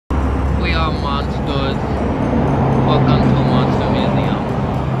up, monsters? Welcome to Monster Museum.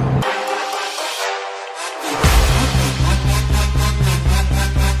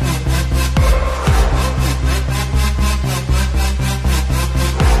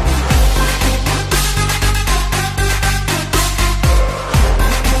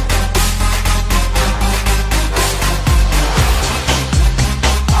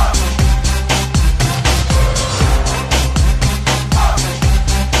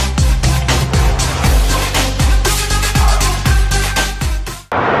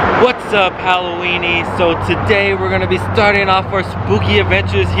 What's up, Halloweeny? So today we're gonna be starting off our spooky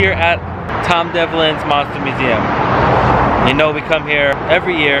adventures here at Tom Devlin's Monster Museum. You know we come here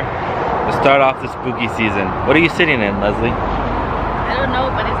every year to start off the spooky season. What are you sitting in, Leslie? I don't know,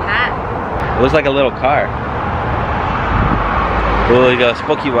 but it's hot. It looks like a little car. Oh, you got a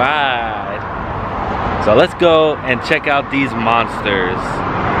spooky ride. So let's go and check out these monsters.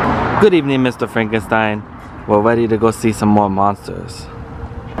 Good evening, Mr. Frankenstein. We're ready to go see some more monsters.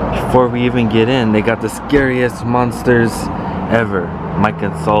 Before we even get in, they got the scariest monsters ever, Mike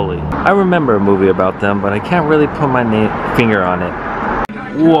and Sully. I remember a movie about them, but I can't really put my finger on it.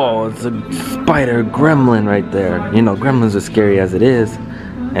 Whoa, it's a spider gremlin right there. You know, gremlins are scary as it is,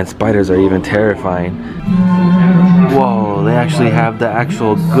 and spiders are even terrifying. Whoa, they actually have the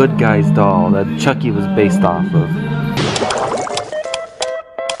actual Good Guys doll that Chucky was based off of.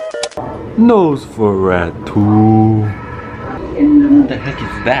 Nosferatu. What the heck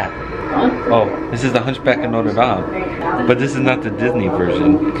is that? Oh, this is the Hunchback of Notre Dame. But this is not the Disney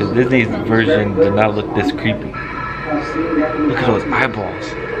version, because Disney's version did not look this creepy. Look at those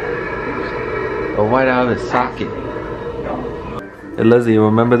eyeballs. Or right out of his socket. Hey Leslie, you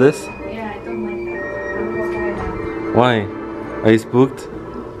remember this? Yeah, I don't like that. Why? Are you spooked?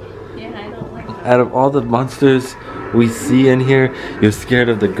 Yeah, I don't like that. Out of all the monsters we see in here, you're scared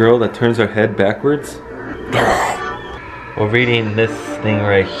of the girl that turns her head backwards? Well, reading this thing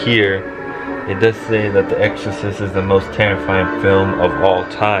right here, it does say that The Exorcist is the most terrifying film of all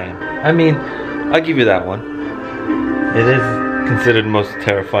time. I mean, I'll give you that one. It is considered the most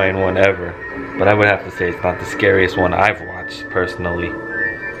terrifying one ever, but I would have to say it's not the scariest one I've watched personally.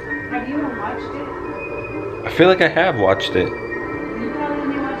 Have you ever watched it? I feel like I have watched it. You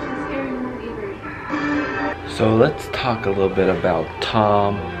probably watched a scary movie version. So let's talk a little bit about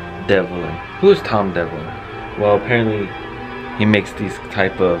Tom Devlin. Who is Tom Devlin? Well, apparently he makes these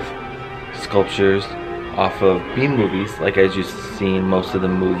type of sculptures off of B-movies, like as you've seen most of the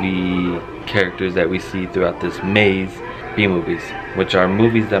movie characters that we see throughout this maze, B-movies, which are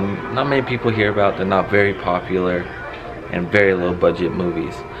movies that not many people hear about. They're not very popular and very low budget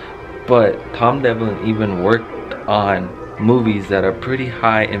movies. But Tom Devlin even worked on movies that are pretty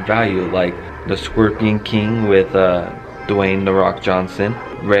high in value, like The Scorpion King with Dwayne "The Rock" Johnson,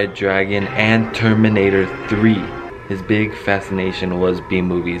 Red Dragon, and Terminator 3. His big fascination was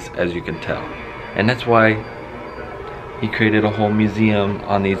B-movies, as you can tell. And that's why he created a whole museum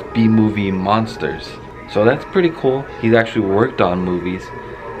on these B-movie monsters. So that's pretty cool. He's actually worked on movies,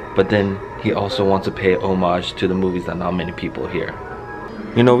 but then he also wants to pay homage to the movies that not many people hear.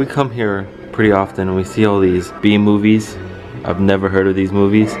 You know, we come here pretty often and we see all these B-movies. I've never heard of these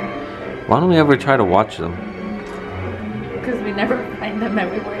movies. Why don't we ever try to watch them? Because we never find them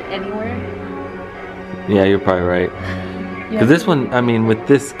everywhere, anywhere. Yeah, you're probably right. Because this one, I mean, with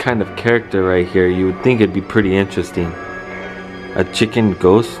this kind of character right here, you would think it'd be pretty interesting. A chicken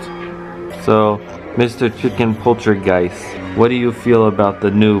ghost? So, Mr. Chicken Poltergeist, what do you feel about the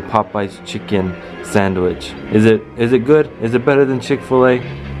new Popeye's chicken sandwich? Is it good? Is it better than Chick-fil-A?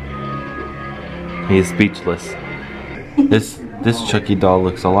 He is speechless. This Chucky doll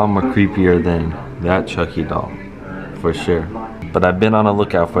looks a lot more creepier than that Chucky doll, for sure. But I've been on a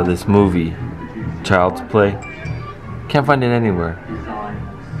lookout for this movie, Child's Play. Can't find it anywhere.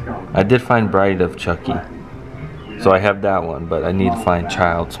 I did find Bride of Chucky, so I have that one, but I need to find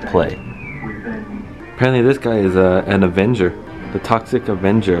Child's Play. Apparently this guy is an Avenger, the Toxic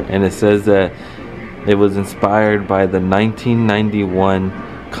Avenger, and it says that it was inspired by the 1991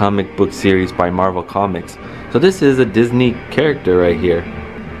 comic book series by Marvel Comics. So this is a Disney character right here.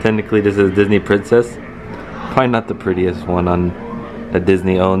 Technically this is Disney Princess. Probably not the prettiest one that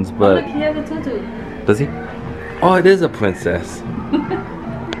Disney owns, but... Oh, look, he has a tutu. Does he? Oh, it is a princess.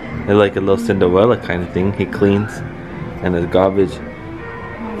 It's like a little Cinderella kind of thing. He cleans and there's garbage.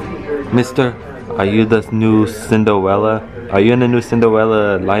 Mister, are you the new Cinderella? Are you in the new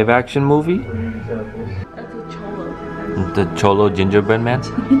Cinderella live action movie? That's a cholo. The Cholo gingerbread man?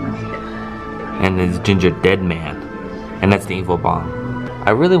 And there's Ginger Dead Man. And that's the Evil Bong.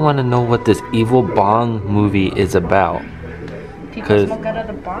 I really want to know what this Evil Bong movie is about. People smoke out of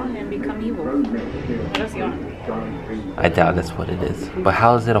the bong and become evil. What else you want? I doubt that's what it is. But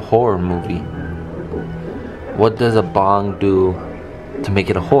how is it a horror movie? What does a bong do to make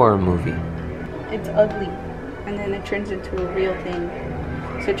it a horror movie? It's ugly, and then it turns into a real thing.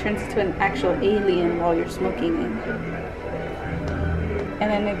 So it turns into an actual alien while you're smoking it. And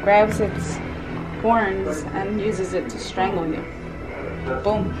then it grabs its horns and uses it to strangle you.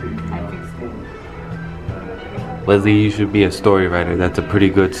 Boom. I fixed it. Leslie, you should be a story writer. That's a pretty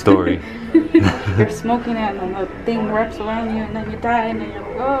good story. You're smoking it, and then the thing wraps around you, and then you die, and then you're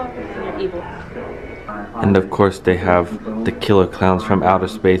like, oh, and then you're evil. And of course they have the killer clowns from outer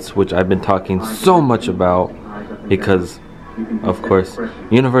space, which I've been talking so much about because, of course,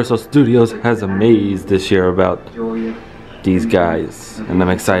 Universal Studios has a maze this year about these guys. And I'm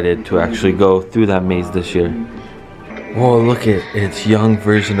excited to actually go through that maze this year. Whoa, look at its young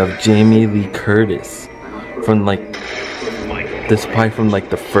version of Jamie Lee Curtis. From like, this is probably from like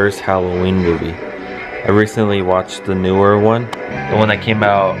the first Halloween movie. I recently watched the newer one. The one that came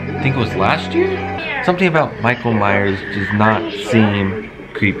out, I think it was last year? Something about Michael Myers does not seem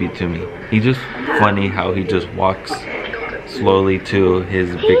creepy to me. He's just funny how he just walks slowly to his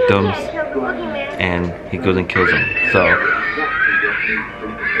victims and he goes and kills them. So,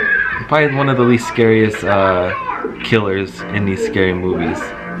 probably one of the least scariest killers in these scary movies,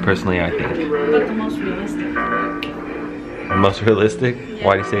 personally I think. But the most realistic. The most realistic? Yeah.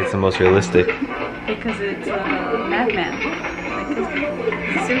 Why do you say it's the most realistic? Because it's a madman. Like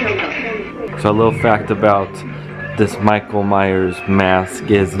it's a serial killer. So a little fact about this Michael Myers mask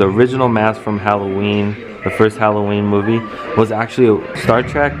is the original mask from Halloween, the first Halloween movie, was actually a Star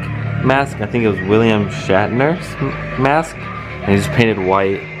Trek mask. I think it was William Shatner's mask. And he just painted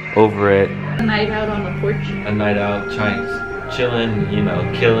white over it. A night out on the porch. A night out, chilling, you know,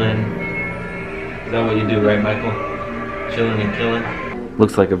 killing. Is that what you do, right, Michael? Chilling and killing?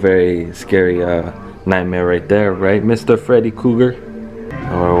 Looks like a very scary nightmare right there, right, Mr. Freddy Krueger?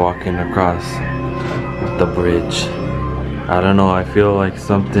 And we're walking across the bridge. I don't know, I feel like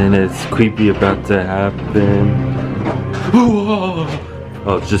something is creepy about to happen.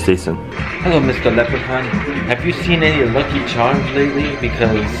 Oh, it's just Jason. Hello, Mr. Leprechaun. Have you seen any Lucky Charms lately?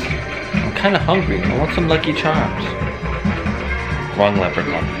 Because I'm kind of hungry. I want some Lucky Charms. Wrong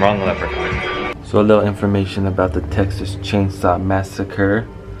leprechaun. Wrong leprechaun. So a little information about the Texas Chainsaw Massacre.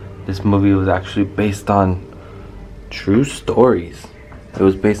 This movie was actually based on true stories. It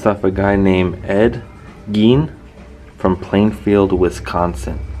was based off a guy named Ed Gein from Plainfield,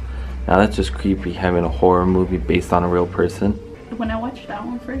 Wisconsin. Now that's just creepy, having a horror movie based on a real person. When I watched that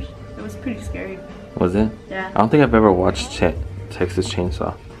one first, it was pretty scary. Was it? Yeah. I don't think I've ever watched Texas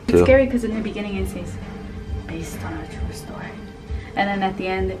Chainsaw. It's scary because in the beginning it says, based on a true story. And then at the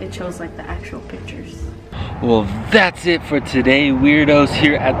end it shows like the actual pictures. Well, that's it for today, weirdos,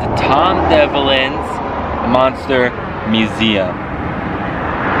 here at the Tom Devlin's Monster Museum.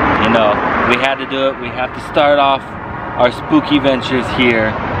 You know, we had to do it. We have to start off our spooky ventures here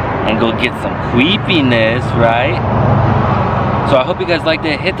and go get some creepiness, right? So I hope you guys liked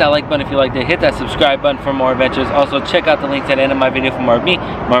it. Hit that like button if you liked it. Hit that subscribe button for more adventures. Also, check out the links at the end of my video for more of me,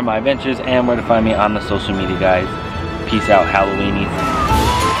 more of my adventures, and where to find me on the social media, guys. Peace out, Halloweenies.